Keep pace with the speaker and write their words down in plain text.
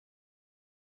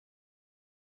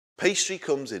Pastry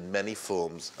comes in many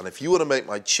forms, and if you want to make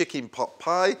my chicken pot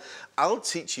pie, I'll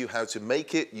teach you how to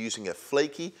make it using a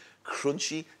flaky,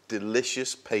 crunchy,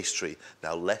 delicious pastry.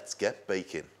 Now let's get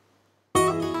baking.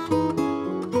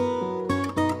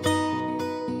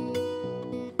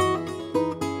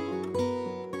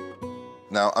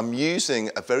 Now I'm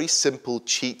using a very simple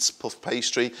Cheats puff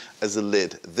pastry as a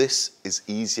lid. This is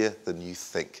easier than you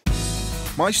think.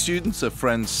 My students are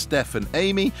friends Steph and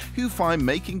Amy who find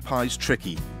making pies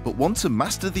tricky, but want to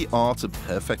master the art of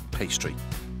perfect pastry.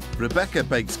 Rebecca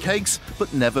bakes cakes,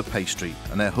 but never pastry,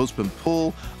 and her husband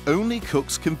Paul only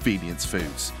cooks convenience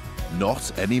foods.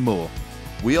 Not anymore.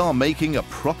 We are making a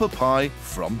proper pie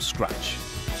from scratch.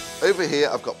 Over here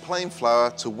I've got plain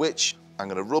flour to which I'm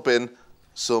going to rub in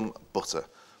some butter.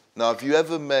 Now, have you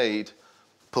ever made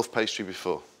puff pastry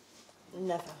before?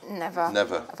 Never. Never.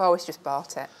 Never. I've always just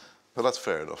bought it. Well, that's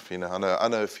fair enough. You know, I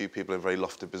know a few people in very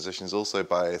lofty positions also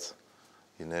buy it.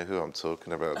 You know who I'm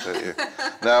talking about, don't you?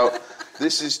 Now,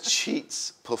 this is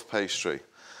Cheats puff pastry.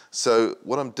 So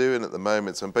what I'm doing at the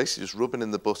moment is I'm basically just rubbing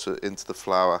in the butter into the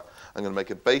flour. I'm going to make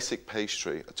a basic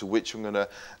pastry to which I'm going to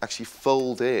actually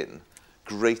fold in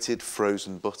grated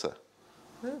frozen butter.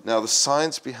 Now, the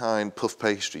science behind puff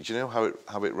pastry, do you know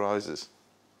how it rises?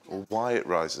 Or why it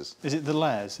rises? Is it the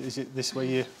layers? Is it this way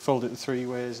you fold it in 3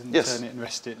 ways and Yes. turn it and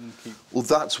rest it and keep... Well,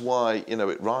 that's why, you know,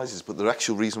 it rises, but the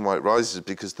actual reason why it rises is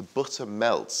because the butter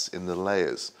melts in the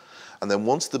layers. And then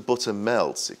once the butter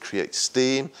melts, it creates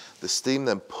steam. The steam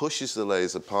then pushes the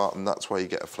layers apart, and that's why you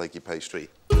get a flaky pastry.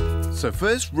 So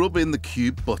first rub in the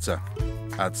cube butter,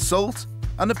 add salt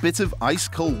and a bit of ice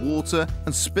cold water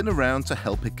and spin around to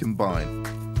help it combine.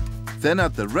 Then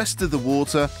add the rest of the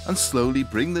water and slowly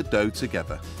bring the dough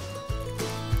together.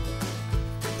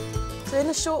 So in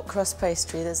a short crust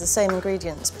pastry, there's the same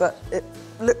ingredients, but it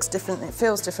looks different, it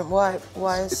feels different. Why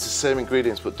is... It's the same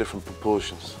ingredients, but different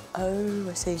proportions. Oh,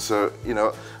 I see. So, you know,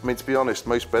 I mean, to be honest,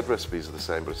 most bread recipes are the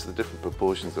same, but it's the different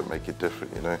proportions that make it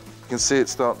different, you know. You can see it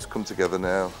starting to come together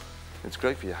now. It's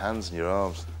great for your hands and your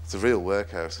arms. It's a real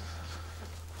workout.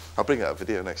 I'll bring out a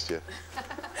video next year.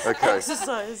 Okay.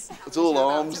 Exercise. It's all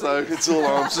arms, though. It's all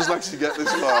arms. Just like to get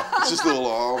this far. It's just all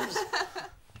arms.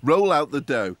 Roll out the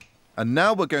dough. And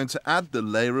now we're going to add the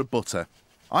layer of butter.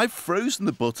 I've frozen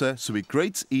the butter so it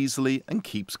grates easily and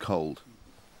keeps cold.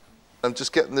 I'm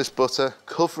just getting this butter,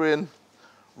 covering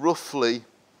roughly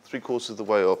 3/4 of the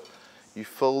way up. You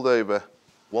fold over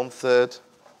 1/3,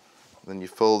 then you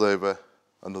fold over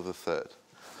another 1/3.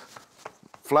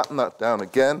 Flatten that down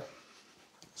again,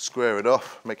 square it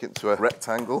off, make it into a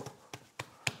rectangle,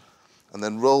 and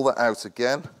then roll that out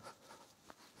again.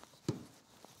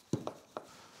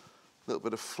 A little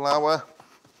bit of flour.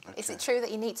 Okay. Is it true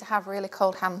that you need to have really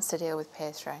cold hands to deal with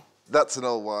pastry? That's an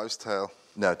old wives' tale.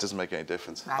 No, it doesn't make any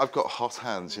difference. Right. I've got hot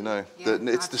hands, you know. Yeah,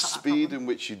 It's the speed in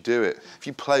which you do it. If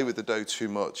you play with the dough too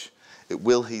much, it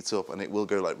will heat up and it will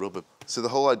go like rubber. So the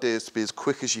whole idea is to be as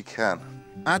quick as you can.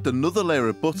 Add another layer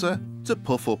of butter to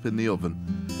puff up in the oven.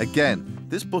 Again,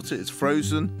 this butter is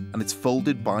frozen and it's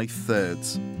folded by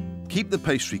thirds. Keep the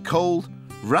pastry cold,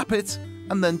 wrap it,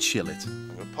 and then chill it.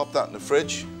 I'm going to pop that in the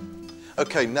fridge.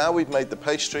 Okay, now we've made the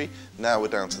pastry, now we're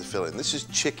down to the filling. This is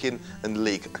chicken and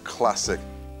leek, a classic.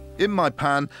 In my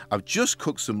pan, I've just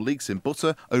cooked some leeks in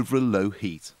butter over a low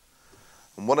heat.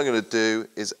 And what I'm going to do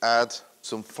is add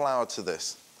some flour to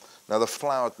this. Now the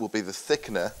flour will be the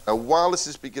thickener. Now while this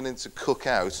is beginning to cook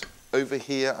out, over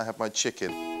here I have my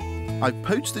chicken. I've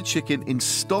poached the chicken in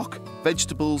stock,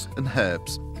 vegetables and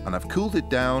herbs, and I've cooled it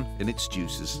down in its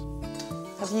juices.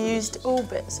 Have you used all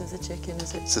bits of the chicken?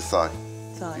 Is it It's a thigh.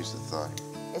 thigh? Use the thigh.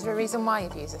 Is there a reason why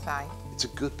you've used a thigh? It's a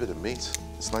good bit of meat.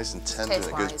 It's nice and tender and it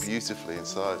Taste-wise. goes beautifully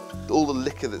inside. All the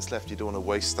liquor that's left, you don't want to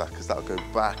waste that because that'll go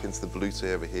back into the blute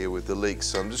over here with the leeks.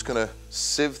 So I'm just going to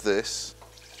sieve this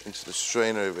into the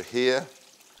strainer over here.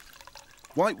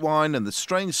 White wine and the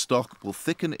strained stock will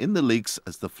thicken in the leeks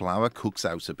as the flour cooks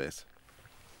out a bit.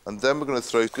 And then we're going to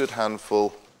throw a good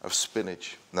handful of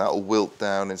spinach. And that'll wilt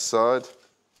down inside.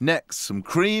 Next, some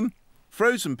cream,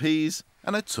 frozen peas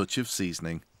and a touch of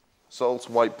seasoning. Salt,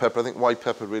 white pepper. I think white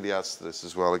pepper really adds to this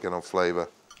as well, again on flavour.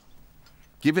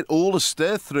 Give it all a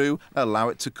stir through and allow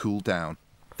it to cool down.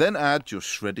 Then add your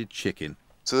shredded chicken.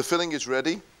 So the filling is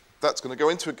ready. That's going to go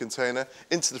into a container,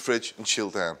 into the fridge and chill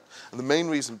down. And the main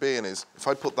reason being is, if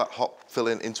I put that hot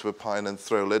filling into a pie and then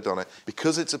throw a lid on it,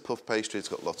 because it's a puff pastry, it's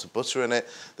got lots of butter in it,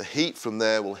 the heat from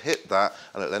there will hit that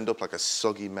and it'll end up like a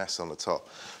soggy mess on the top.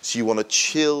 So you want a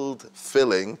chilled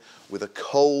filling with a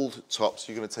cold top,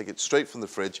 so you're going to take it straight from the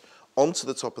fridge onto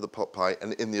the top of the pot pie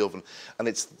and in the oven. And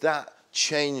it's that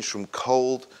change from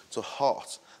cold to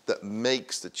hot that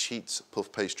makes the Cheats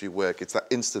puff pastry work. It's that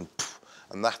instant poof,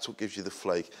 and that's what gives you the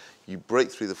flake. You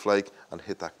break through the flake and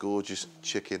hit that gorgeous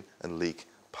chicken and leek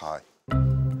pie.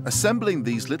 Assembling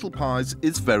these little pies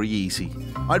is very easy.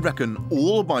 I reckon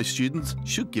all of my students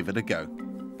should give it a go.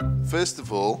 First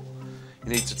of all, you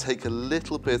need to take a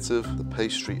little bit of the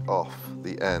pastry off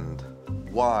the end.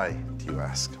 Why, do you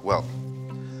ask? Well,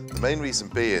 the main reason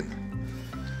being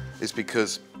is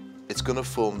because it's going to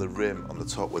form the rim on the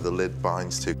top where the lid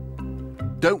binds to.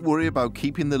 Don't worry about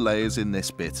keeping the layers in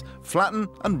this bit. Flatten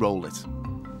and roll it.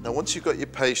 Now, once you've got your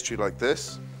pastry like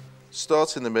this,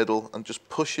 start in the middle and just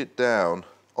push it down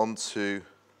onto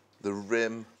the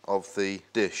rim of the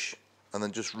dish, and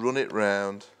then just run it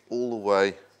round all the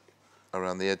way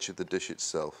around the edge of the dish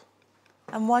itself.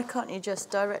 And why can't you just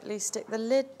directly stick the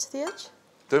lid to the edge?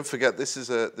 Don't forget, this is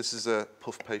a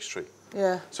puff pastry.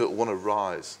 Yeah. So it'll want to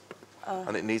rise,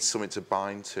 and it needs something to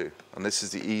bind to, and this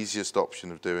is the easiest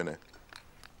option of doing it.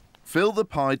 Fill the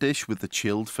pie dish with the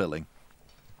chilled filling.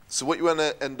 So what you want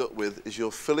to end up with is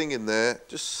your filling in there,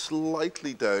 just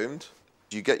slightly domed.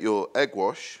 You get your egg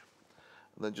wash,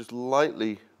 and then just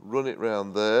lightly run it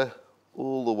round there,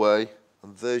 all the way,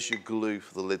 and there's your glue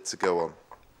for the lid to go on.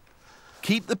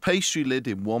 Keep the pastry lid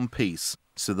in one piece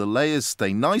so the layers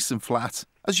stay nice and flat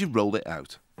as you roll it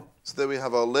out. So there we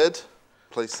have our lid.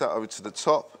 Place that over to the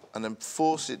top, and then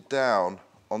force it down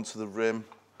onto the rim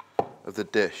of the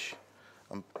dish,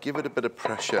 and give it a bit of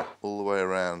pressure all the way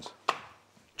around.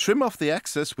 Trim off the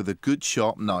excess with a good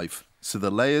sharp knife so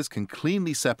the layers can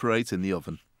cleanly separate in the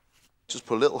oven. Just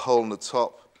put a little hole in the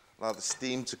top, allow the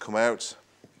steam to come out.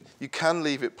 You can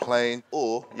leave it plain,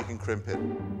 or you can crimp it.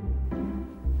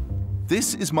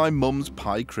 This is my mum's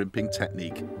pie crimping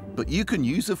technique, but you can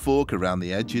use a fork around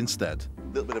the edge instead. A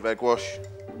little bit of egg wash.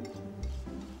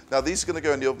 Now these are going to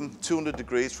go in the oven, 200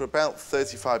 degrees for about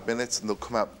 35 minutes, and they'll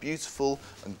come out beautiful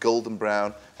and golden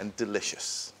brown and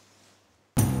delicious.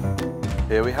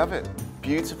 Here we have it.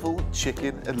 Beautiful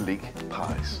chicken and leek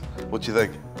pies. What do you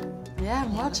think? Yeah,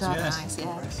 well done. Nice,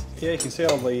 yeah. Yeah, you can see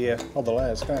all the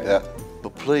layers, can't you? Yeah.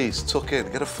 But please, tuck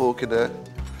in, get a fork in there.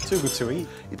 Too good to eat.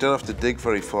 You don't have to dig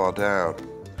very far down.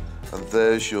 And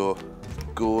there's your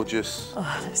gorgeous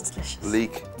Oh, that's delicious.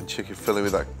 leek and chicken filling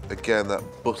with that, again, that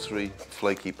buttery,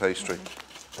 flaky pastry.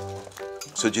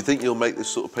 So do you think you'll make this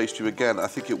sort of pastry again? I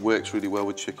think it works really well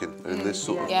with chicken in this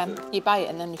sort of... Yeah, you buy it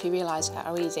and then if you realise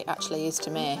how easy it actually is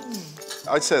to make.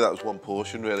 I'd say that was one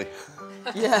portion, really.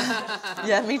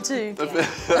 Yeah, me too.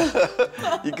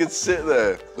 You could sit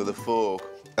there with a fork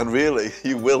and really,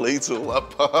 you will eat all that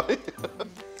pie.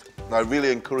 And I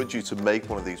really encourage you to make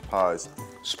one of these pies,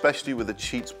 especially with the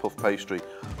Cheats puff pastry.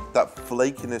 That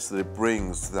flakiness that it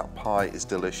brings to that pie is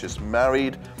delicious.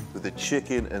 Married with the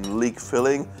chicken and leek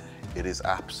filling, it is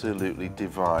absolutely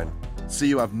divine. So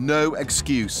you have no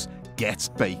excuse. Get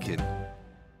baking.